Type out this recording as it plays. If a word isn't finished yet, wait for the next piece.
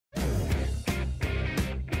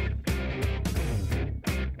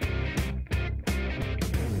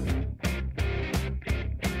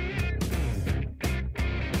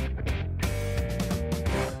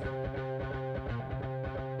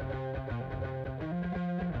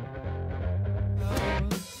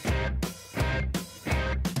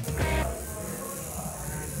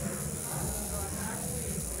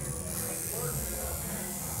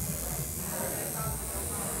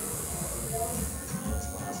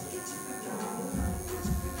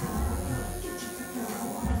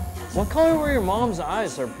What color were your mom's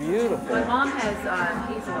eyes? They're beautiful. My mom has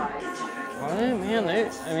hazel eyes. Right, man,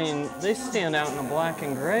 they stand out in a black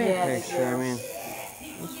and gray picture. I mean,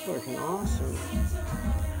 that's fucking awesome.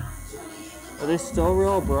 Are they still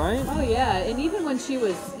real bright? Oh yeah, and even when she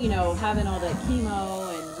was, you know, having all that chemo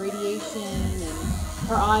and radiation, and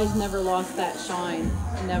her eyes never lost that shine,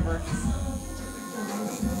 never.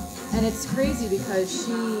 And it's crazy because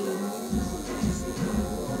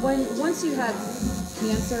once you have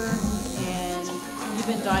cancer and you've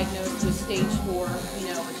been diagnosed with stage 4, you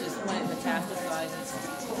know, which is when it metastasizes,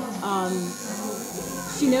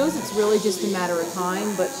 she knows it's really just a matter of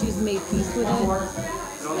time, but she's made peace with it,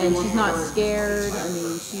 and she's not scared. I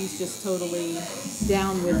mean, she's just totally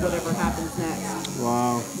down with whatever happens next.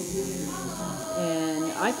 Wow.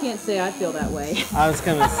 And I can't say I feel that way. I was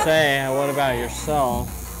gonna say, what about yourself?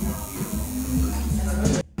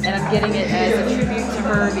 And I'm getting it as a tribute to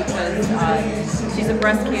her because she's a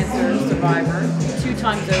breast cancer survivor 2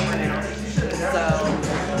 times over now. So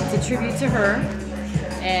it's a tribute to her,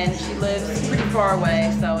 and she lives pretty far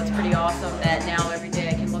away, so it's pretty awesome that now every day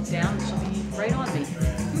I can look down and she'll be right on me.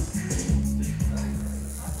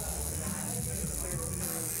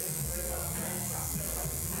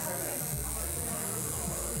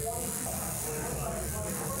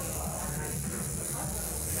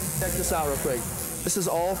 Check this out real quick. This is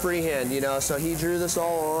all freehand, you know, so he drew this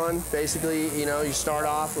all on. Basically, you know, you start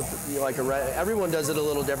off with like a red, everyone does it a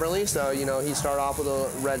little differently, so, you know, he started off with a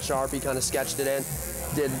red Sharpie, kind of sketched it in,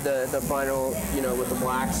 did the final, you know, with the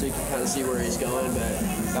black, so you can kind of see where he's going, but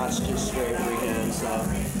that's just straight freehand, so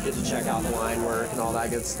get to check out the line work and all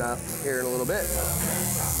that good stuff here in a little bit.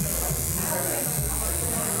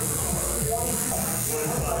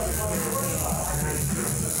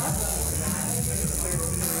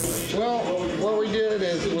 Well, what we did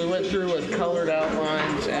is we went through with colored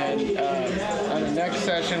outlines, and on the next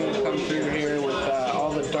session we'll come through here with all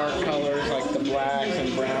the dark colors like the blacks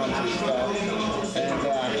and browns and stuff. And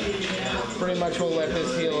pretty much we'll let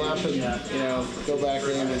this heal up and, you know, go back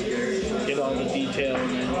in and get all the detail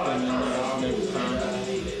and everything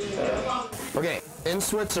next time. Okay, in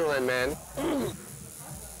Switzerland, man,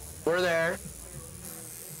 we're there,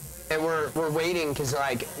 and we're waiting because,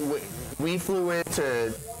 like, we flew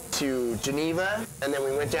into Geneva, and then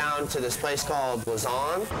we went down to this place called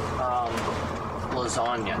Lausanne.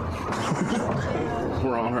 Lasagna.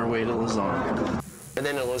 We're on our way to Lausanne. And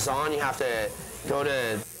then in Lausanne, you have to go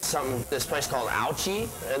to this place called Ouchy,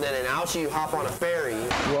 and then in Ouchy, you hop on a ferry.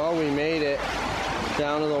 Well, we made it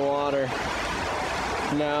down to the water.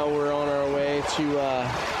 Now we're on our way to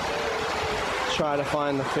try to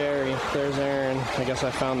find the ferry. There's Aaron. I guess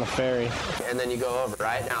I found the ferry. And then you go over,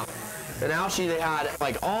 right? Now, in Ouchy, they had,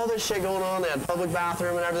 like, all this shit going on. They had public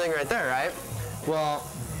bathroom and everything right there, right? Well,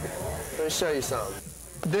 let me show you something.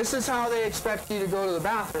 This is how they expect you to go to the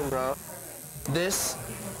bathroom, bro. This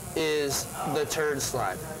is the turd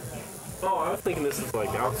slide. Oh, I was thinking this is, like,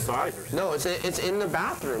 outside or something. No, it's in the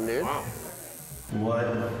bathroom, dude.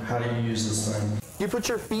 Wow. How do you use this thing? You put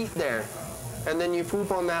your feet there, and then you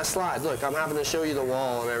poop on that slide. Look, I'm having to show you the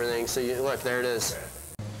wall and everything, so you look, there it is.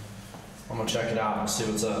 I'm gonna check it out and see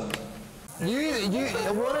what's up. You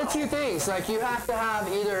one of two things, like you have to have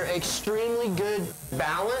either extremely good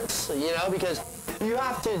balance, you know, because you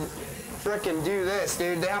have to frickin' do this,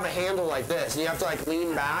 dude. They have a handle like this, and you have to, like,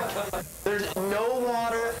 lean back. There's no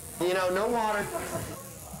water, you know, no water.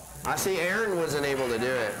 I see Aaron wasn't able to do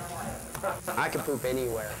it. I can poop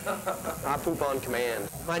anywhere. I poop on command.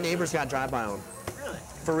 My neighbor's got drive-by on. Really?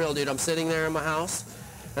 For real, dude. I'm sitting there in my house,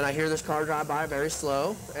 and I hear this car drive by very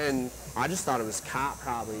slow, and I just thought it was a cop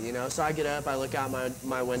probably, you know? So I get up, I look out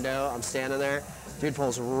my window, I'm standing there. Dude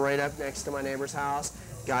pulls right up next to my neighbor's house.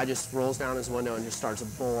 Guy just rolls down his window and just starts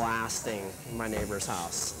blasting my neighbor's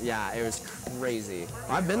house. Yeah, it was crazy.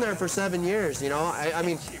 I've been there for 7 years, you know? I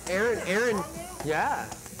mean, Aaron, yeah.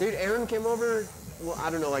 Dude, Aaron came over, well, I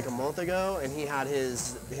don't know, like a month ago, and he had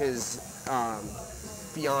his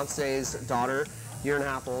fiance's daughter, year and a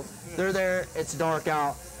half old. They're there, it's dark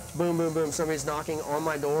out, boom, boom, boom, somebody's knocking on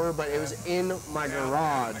my door, but it was in my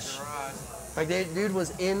garage. Like, dude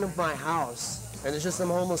was in my house, and it's just some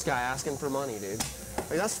homeless guy asking for money, dude.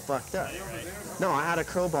 Like, that's fucked up. No, I had a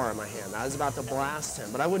crowbar in my hand. I was about to blast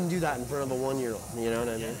him, but I wouldn't do that in front of a 1-year-old, you know what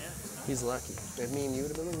I mean? He's lucky. If me and you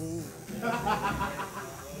would have been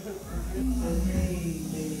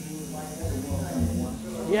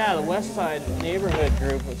Yeah, the West Side neighborhood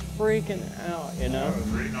group was freaking out, you know? I was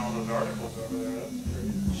reading all those articles over there.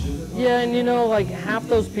 Yeah, and you know, like half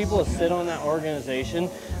those people that sit on that organization,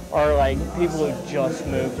 are like people who just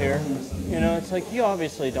moved here. You know, it's like you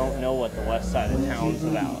obviously don't know what the west side of town's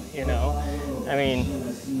about, you know? I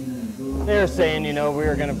mean, they're saying, you know, we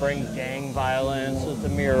were gonna bring gang violence with the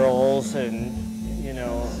murals and, you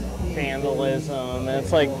know, vandalism. And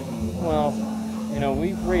it's like, well, you know,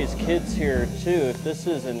 we've raised kids here too. If this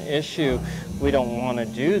is an issue, we don't want to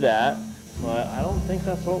do that. But I don't think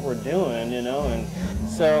that's what we're doing, you know. And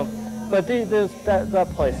so, but that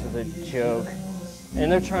place is a joke. And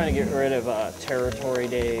they're trying to get rid of territory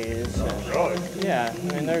days. Really? Yeah,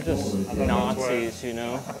 I mean, they're just Nazis, you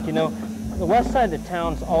know. You know, the west side of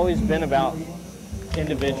town's always been about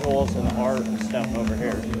individuals and art and stuff over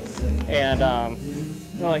here. And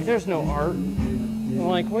they're like, there's no art. I'm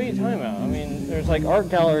like, what are you talking about? I mean, there's like art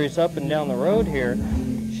galleries up and down the road here.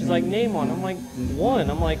 She's like, name one. I'm like, one.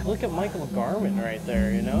 I'm like, look at Michael Garment right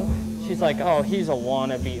there, you know? She's like, oh, he's a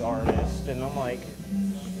wannabe artist. And I'm like,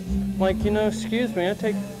 you know, excuse me, I'm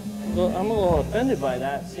a little offended by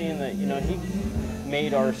that, seeing that, you know, he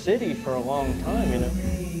made our city for a long time, you know.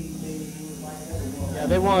 Yeah,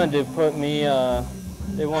 they wanted to put me,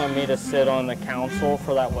 they wanted me to sit on the council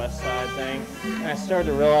for that west side thing. And I started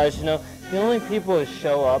to realize, you know, the only people who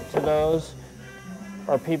show up to those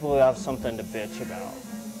are people who have something to bitch about.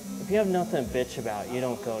 If you have nothing to bitch about, you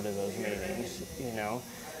don't go to those meetings, you know.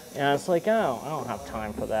 And it's like, oh, I don't have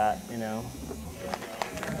time for that, you know.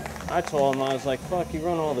 I told him, I was like, fuck, you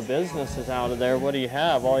run all the businesses out of there. What do you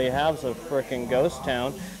have? All you have is a frickin' ghost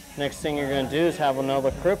town. Next thing you're going to do is have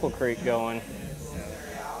another Cripple Creek going.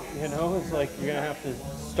 You know, it's like you're going to have to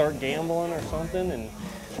start gambling or something. And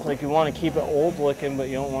it's like you want to keep it old looking, but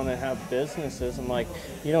you don't want to have businesses. I'm like,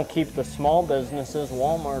 you don't keep the small businesses,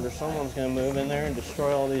 Walmart or someone's going to move in there and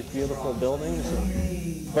destroy all these beautiful buildings.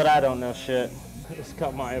 But I don't know shit. I just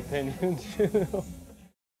got my opinion too.